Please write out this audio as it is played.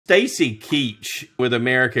Stacy Keach with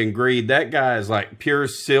American Greed. That guy is like pure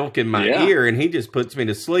silk in my ear, and he just puts me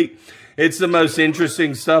to sleep. It's the most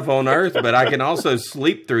interesting stuff on earth, but I can also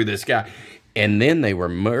sleep through this guy. And then they were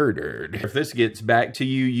murdered. If this gets back to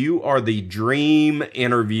you, you are the dream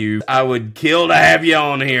interview. I would kill to have you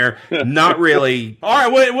on here. Not really. All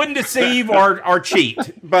right, it wouldn't deceive or cheat,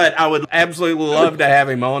 but I would absolutely love to have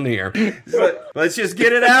him on here. But let's just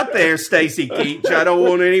get it out there, Stacy Keach. I don't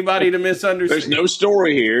want anybody to misunderstand. There's no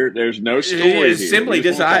story here. There's no story here. Simply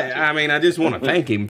just, I mean, I just want to thank him